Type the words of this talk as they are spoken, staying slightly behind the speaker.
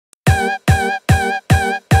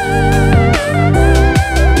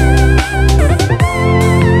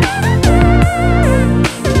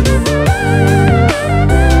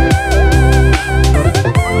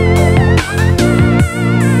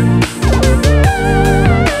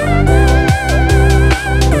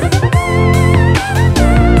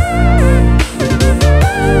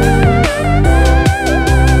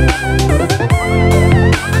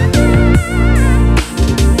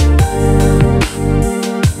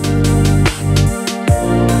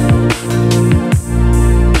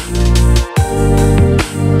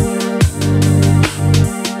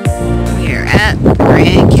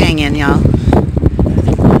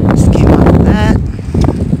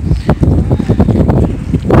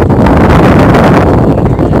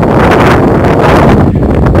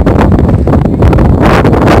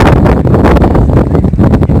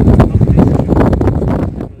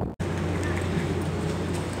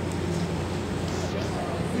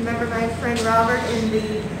Remember my friend Robert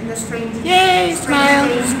in the strange. Yay! Smile.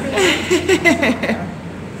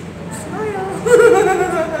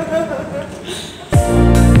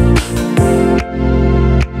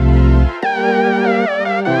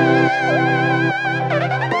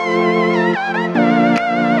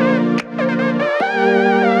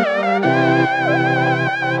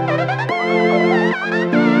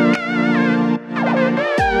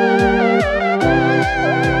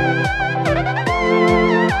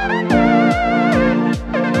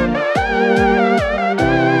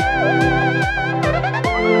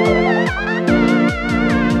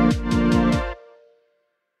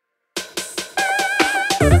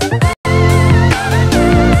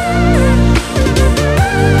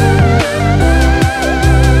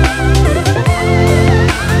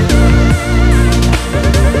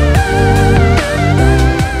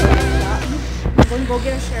 Go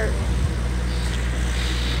get a shirt.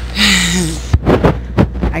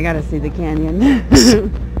 I gotta see the canyon.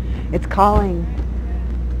 It's calling.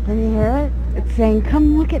 Can you hear it? It's saying,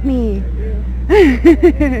 come look at me. They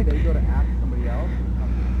go to ask somebody else.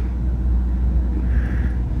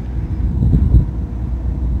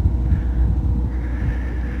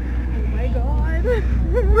 Oh my god.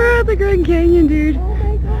 We're at the Grand Canyon, dude. Oh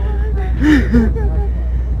my god.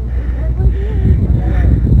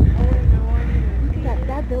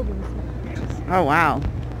 That building's nice. Oh, wow.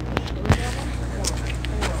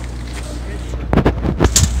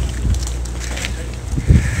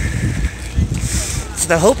 It's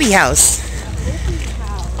the Hopi House.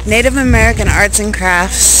 Native American Arts and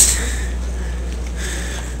Crafts.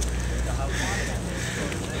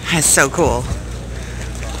 That's so cool.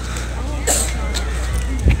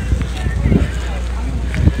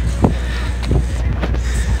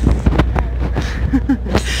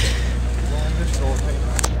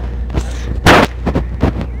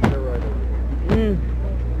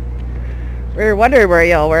 We were wondering where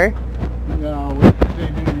y'all were. No, we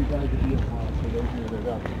stayed in you guys at the house, so those here they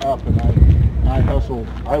got up, and I hustled.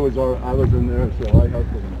 I was in there, so I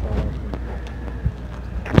hustled and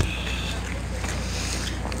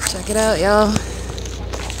Check it out, y'all.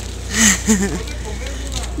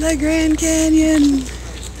 The Grand Canyon.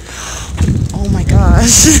 Oh my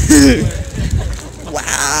gosh.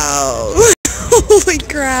 Wow. Holy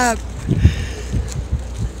crap.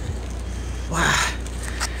 Wow.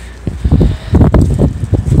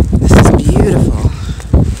 This is beautiful.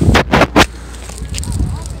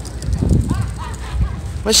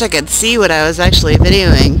 Wish I could see what I was actually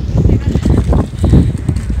videoing.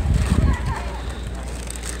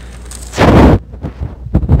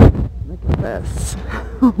 Look at this.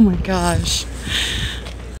 Oh my gosh.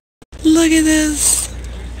 Look at this.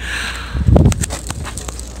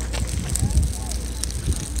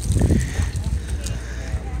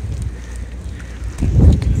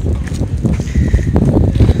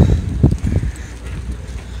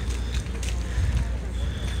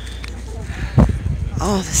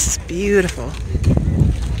 Oh, this is beautiful.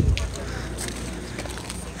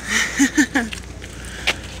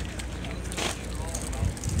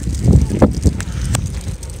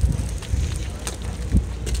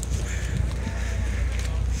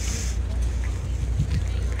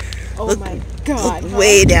 Oh Look, my god. Look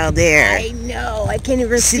way down there. I know. I can't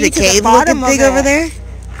even See the to cave the bottom looking big of it. over there?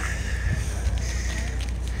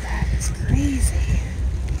 That is crazy.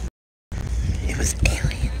 It was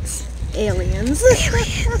aliens. Aliens.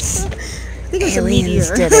 Aliens. I think it was Aliens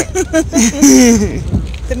a meteor. did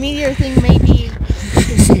it. The meteor thing may be a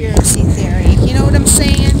conspiracy theory. You know what I'm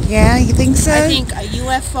saying? Yeah, you think so? I think a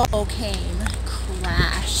UFO came,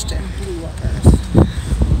 crashed, and blew up Earth.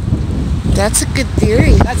 That's a good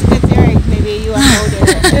theory. That's a good theory. Maybe a UFO did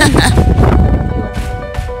it.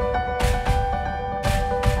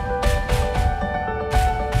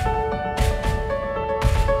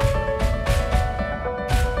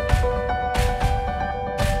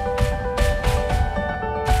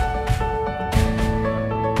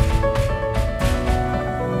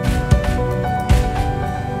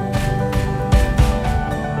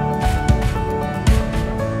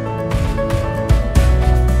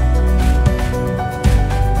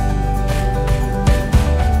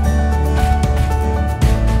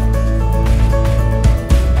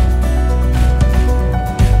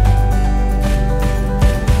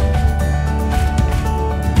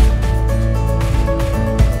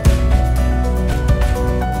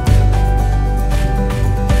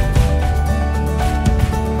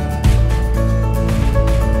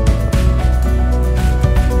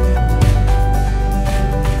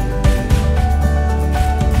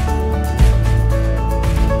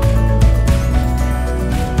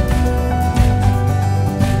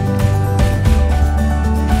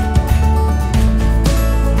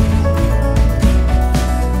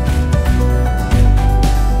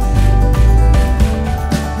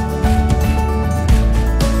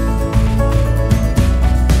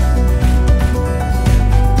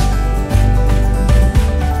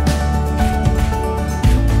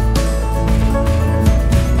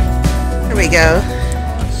 go.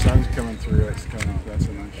 The sun's coming through. It's coming. That's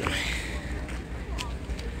a nice shot.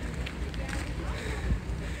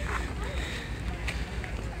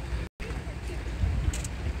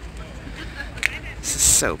 This is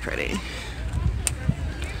so pretty.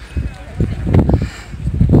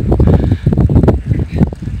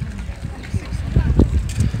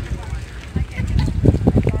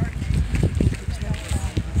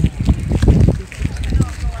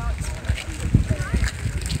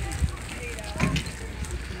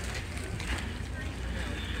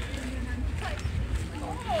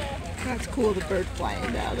 That's cool, the bird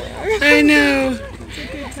flying down there. I know.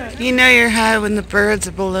 You know you're high when the birds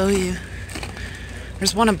are below you.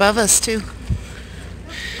 There's one above us too.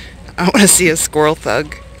 I want to see a squirrel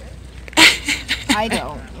thug. I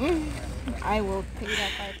don't. I will pay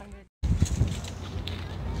that 500.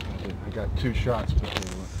 I got 2 shots, but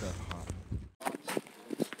they weren't that hot.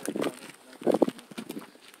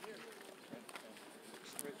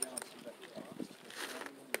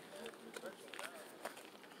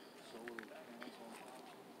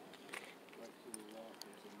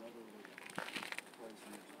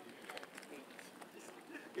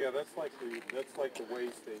 Yeah, that's like the way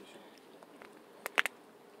station.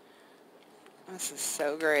 This is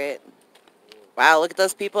so great. Wow, look at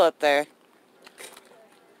those people up there.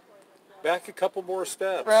 Back a couple more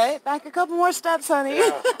steps. Right? Back a couple more steps, honey.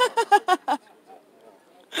 Yeah.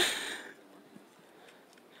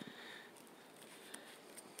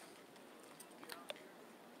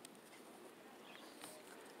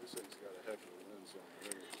 This thing's got a heck of a lens on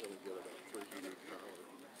it. It'll get about 300 power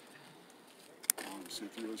on it. You want to see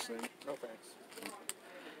through this thing? No thanks.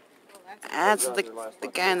 That's the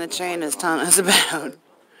guy in the train is telling us about.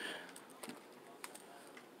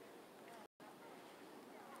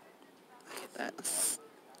 Look at this.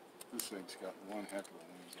 This thing's got one heck of a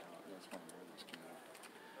lens on it. That's one of the others can have.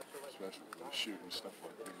 Especially when they're shooting stuff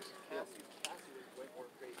like this.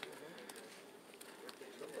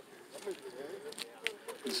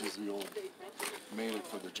 This is the old, made it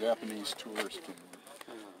for the Japanese tourist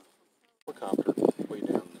camera. Helicopter way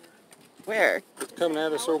down there. Where? It's coming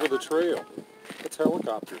at us over the trail. It's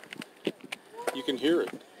helicopter. You can hear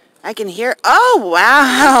it. I can hear. Oh,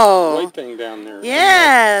 wow. White thing down there.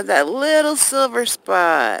 Yeah, that little silver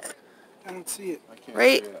spot. I don't see it. I can't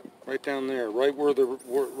Right. see it. Right down there, right where the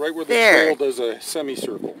There. trail does a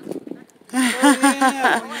semicircle.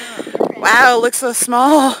 Wow, it looks so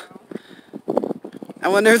small. I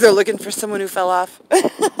wonder if they're looking for someone who fell off. Oh,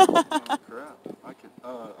 crap. I can,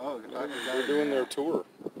 They're doing their tour.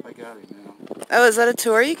 I got it now. Oh, is that a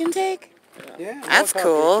tour you can take? Yeah. That's helicopter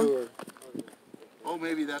cool. tour. Oh,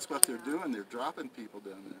 maybe that's what they're doing. They're dropping people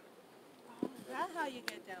down there. That's how you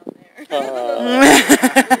get down there.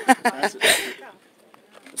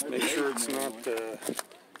 Let's make sure it's not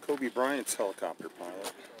Kobe Bryant's helicopter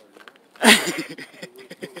pilot.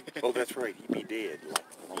 Oh, that's right. He'd be dead.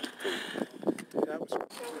 That was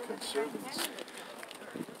Conservatives.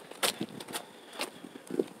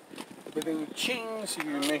 everything ching, so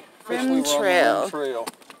you may Rim officially trail. run the trail.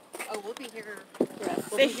 Oh, we'll be here.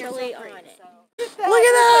 Officially on it. Look at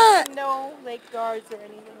that. No lake guards or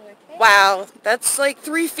anything like that. Wow, that's like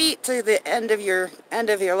 3 feet to the end of your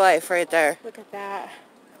life right there. Look at that.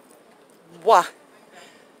 Wow.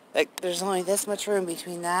 Like there's only this much room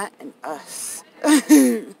between that and us.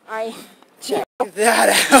 Check that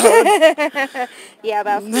out. Yeah,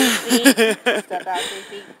 about 3 feet. Just about 3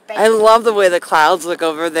 feet. I love the way the clouds look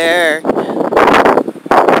over there.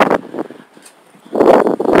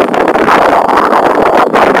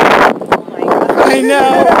 I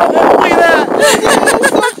know. Look at that.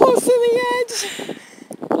 So close to the edge.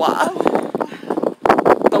 Wow.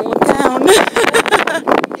 Don't look down.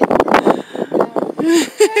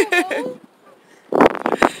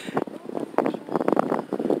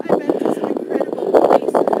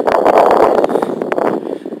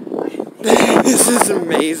 This is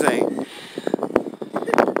amazing.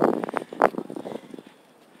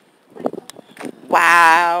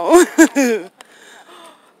 Wow.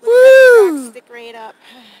 Woo. Stick right up.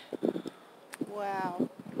 Wow.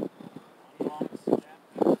 That is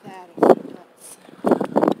nuts.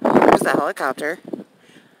 There's the helicopter.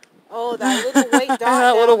 Oh, that little white dot.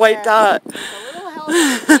 That little down white there. dot. There's a little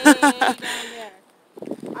helicopter way down there.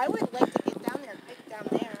 I would like to get down there and pick down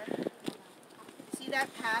there. See that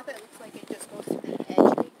path? It looks like it just goes to the edge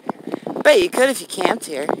right there. Bet you could if you camped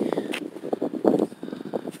here.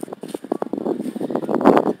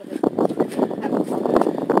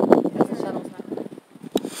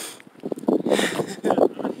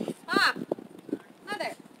 Pop!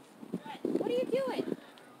 Mother! What are you doing?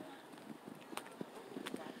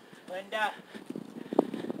 Linda.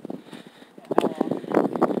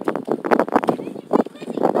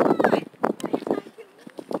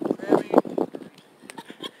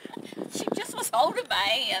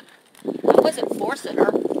 I wasn't forcing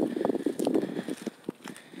her. Look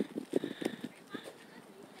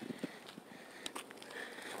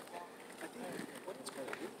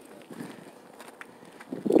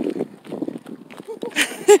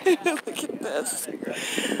at this. I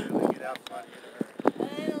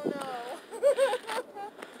don't know.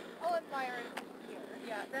 I'll admire it from here.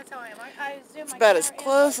 Yeah, that's how I am. I zoom It's my about camera as in,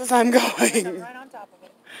 close as I'm like, I'm going. right on top of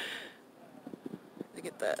it. Look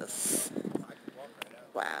at this.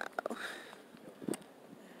 Wow.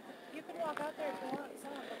 You can walk out there if you want,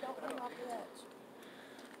 son, but don't come off the edge.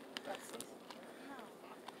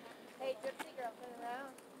 Hey, gypsy girl, turn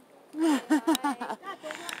around.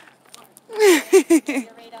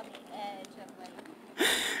 You're right on the edge of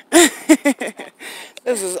like...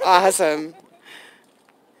 This is awesome.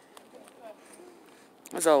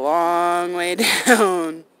 It's a long way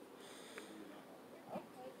down.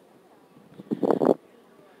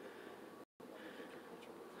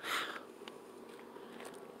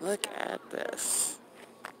 Look at this.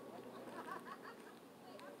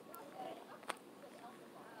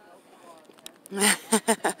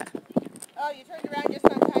 Oh, you turned around just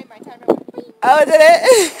on time. My timer went bing. Oh, did it?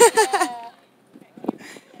 Yeah.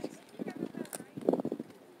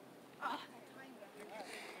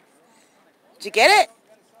 Did you get it?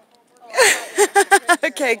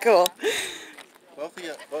 Okay, cool. Both of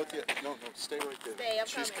you, no, stay right there. Stay, I'm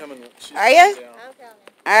She's coming. coming. She's Are you? coming down. I'm coming.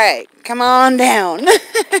 All right, come on down. Both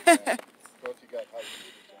you got height.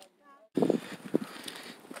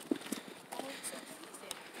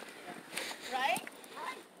 Right?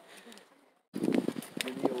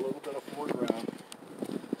 You need a little bit of foreground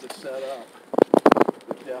to set up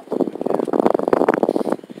the depth of the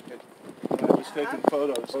camera. When I was taking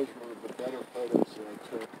photos, those were the better photos that I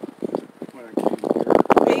took when I came here.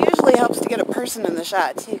 It usually helps to get a person in the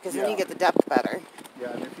shot too, because then you get the depth better.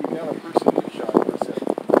 Yeah, and if you got a person in the shot, I said,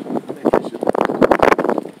 I think you should.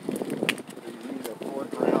 You need a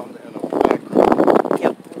foreground and a background.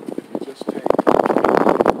 Yep. If you just take,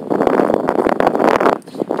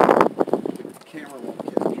 the camera won't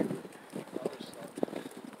capture it.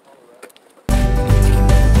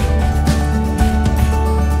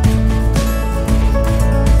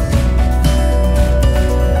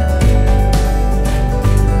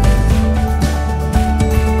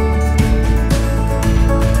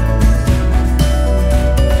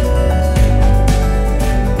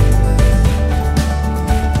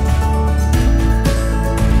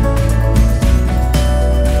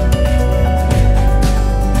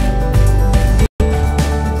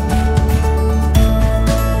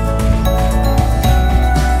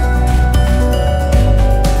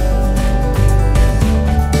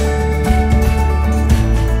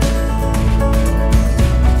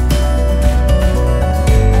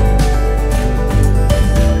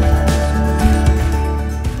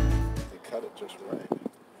 Cut it just right.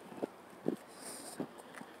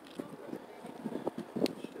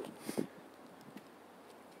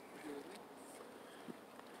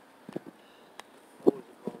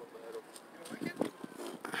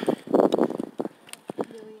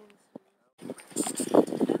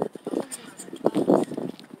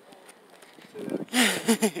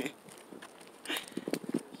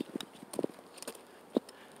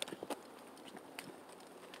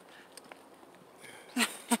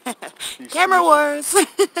 Camera wars.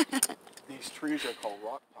 These trees are called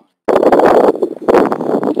rock pine.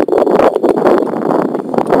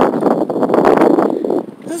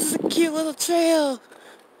 This is a cute little trail.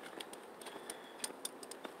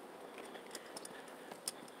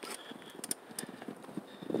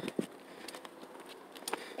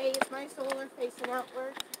 Hey, is my solar facing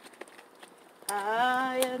outward?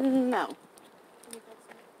 No.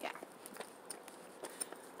 Yeah.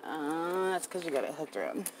 That's because you got it hooked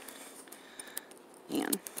around. Hang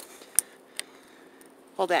on.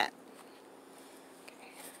 Hold that.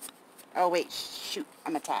 Oh, wait. Shoot.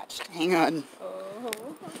 I'm attached. Hang on.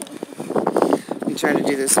 Let me try to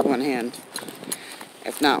do this with one hand.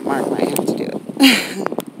 If not, Mark might have to do it.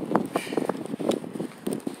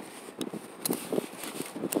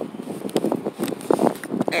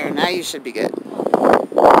 There, now you should be good.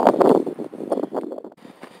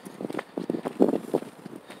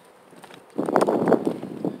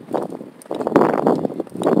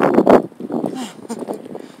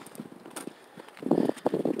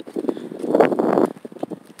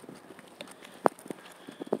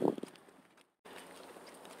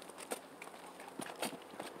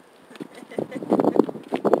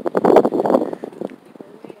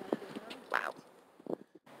 Wow.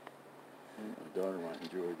 My daughter might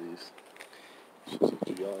enjoy these. She's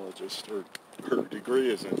a geologist. Her degree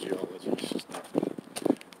is in geology. She's not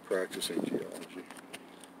practicing geology.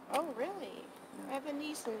 Oh, really? I have a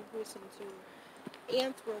niece who's into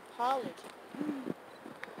anthropology.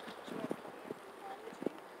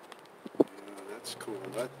 Yeah, that's cool.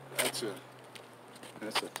 That's a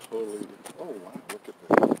totally. Oh wow! Look at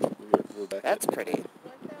that. That's pretty.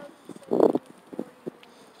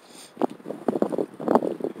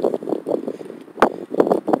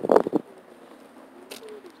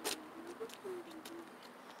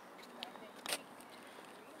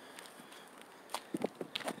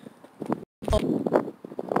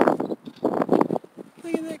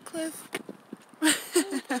 Look at that cliff.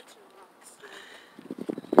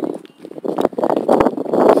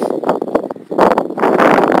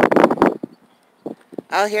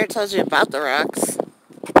 Oh, here it tells you about the rocks.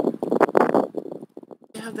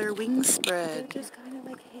 They have their wings spread. They're just kind of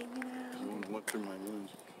like hanging out. I want to look through my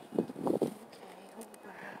lens. Okay, oh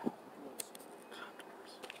wow.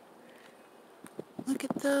 Look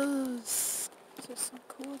at those. These are so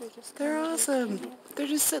cool. They're awesome. They're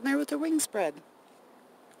just sitting there with their wings spread. They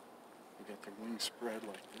got their wings spread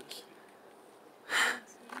like this.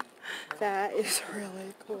 That is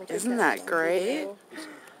really cool. Isn't that great?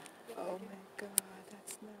 Oh my god,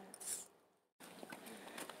 that's nuts.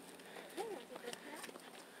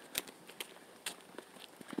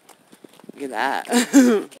 Look at that.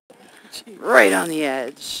 Right on the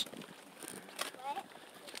edge.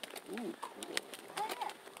 Ooh, cool.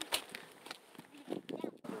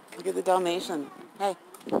 Look at the Dalmatian. Hey,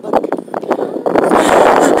 look.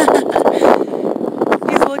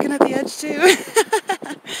 He's looking at the edge too.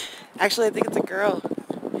 Actually, I think it's a girl.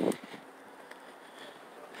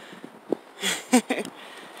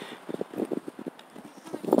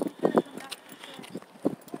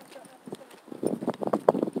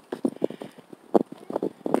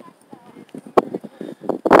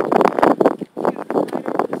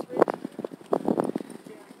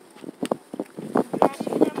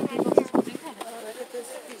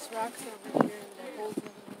 These rocks over here and the holes in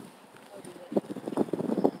them.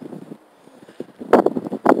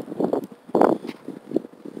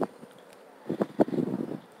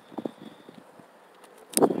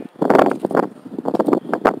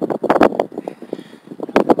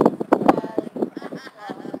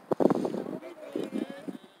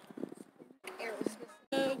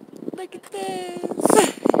 Look at this.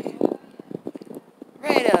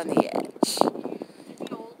 Right on the edge.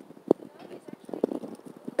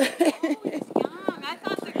 Yum, I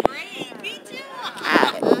thought they're great. Me too.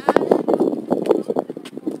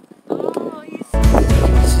 Oh, he's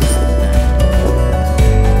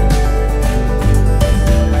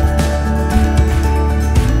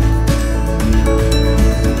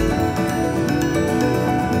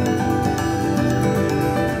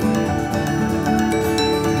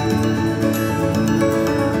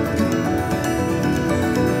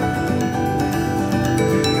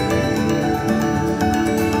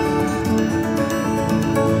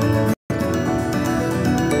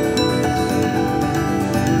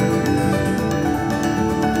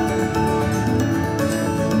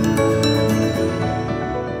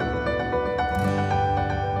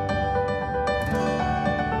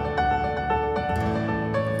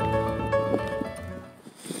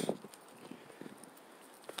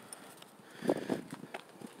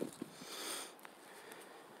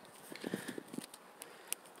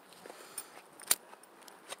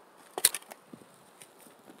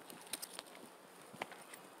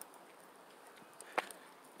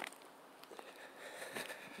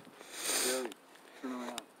Turn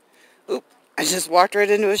around. Oop, I just walked right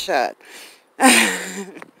into a shot. Drop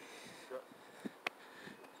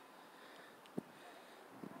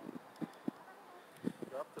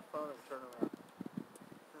the phone and turn around.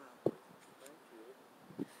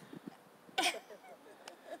 Thank you.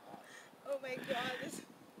 Oh my god, this is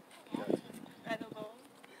incredible.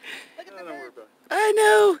 Look at the Don't worry bird. about it. I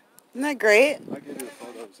know. Isn't that great? I'll give you the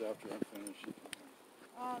photos after I'm finished.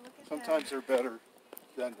 Oh, look at Sometimes they're better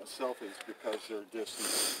than the selfies because they're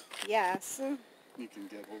distant. that. Yes. You can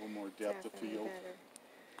get a little more depth of Definitely field. better.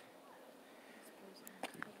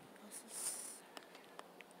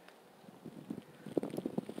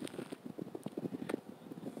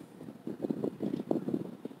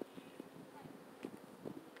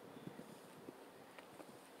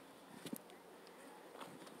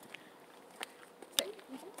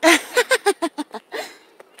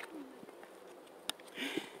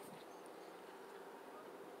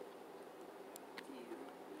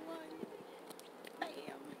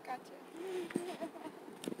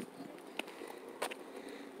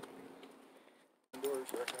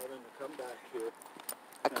 They're having a comeback here.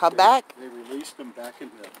 A comeback? They released them back in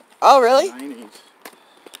the Oh, really? 90s.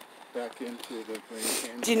 Back into the Grand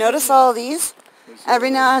Canyon. Do you notice all of these? Every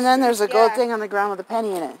now and then there's a gold Yeah. thing on the ground with a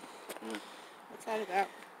penny in it. What's that about?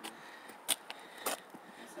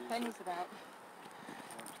 What's the pennies about?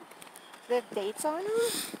 Do they have dates on them?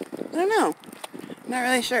 I don't know. Not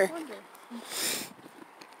really sure. I wonder.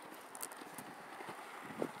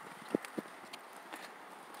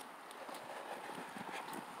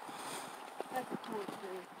 That's a cool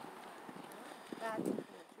tree. That's a cool tree.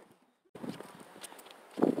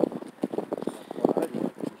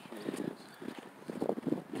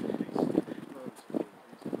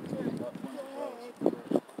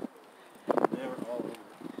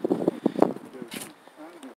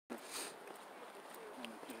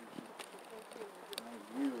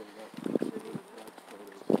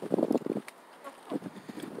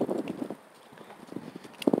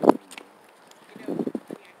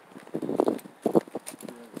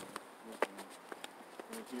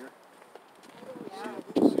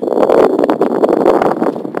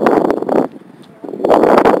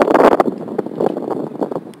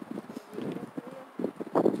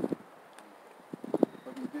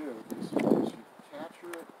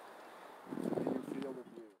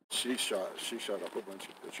 She shot a whole bunch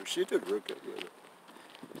of pictures. She did real good with it.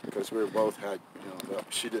 Because we both had,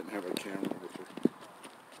 she didn't have a camera with her.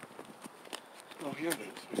 Oh, here it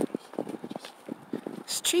is.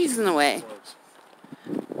 There's trees in the way.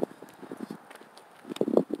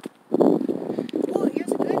 Oh,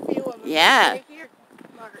 here's a good view of them. Yeah. Right here,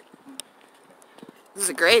 Mark. This is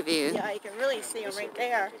a great view. Yeah, you can really see them right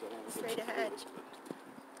there. Straight ahead.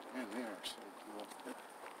 And they are so cool.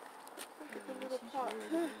 Look at the little pot.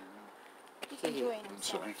 He's enjoying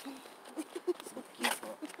himself.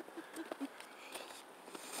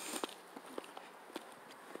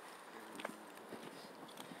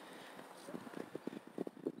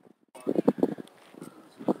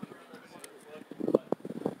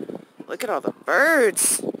 Look at all the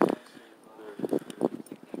birds.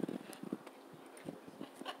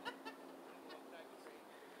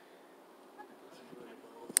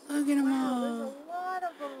 Look at them Wow, all. there's a lot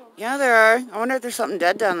of them. Yeah, there are. I wonder if there's something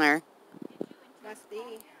dead down there. Must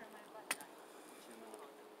be.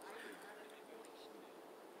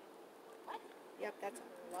 Yep, that's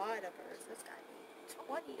a lot of birds. That's got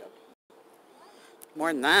 20 of them.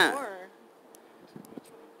 More than that. More.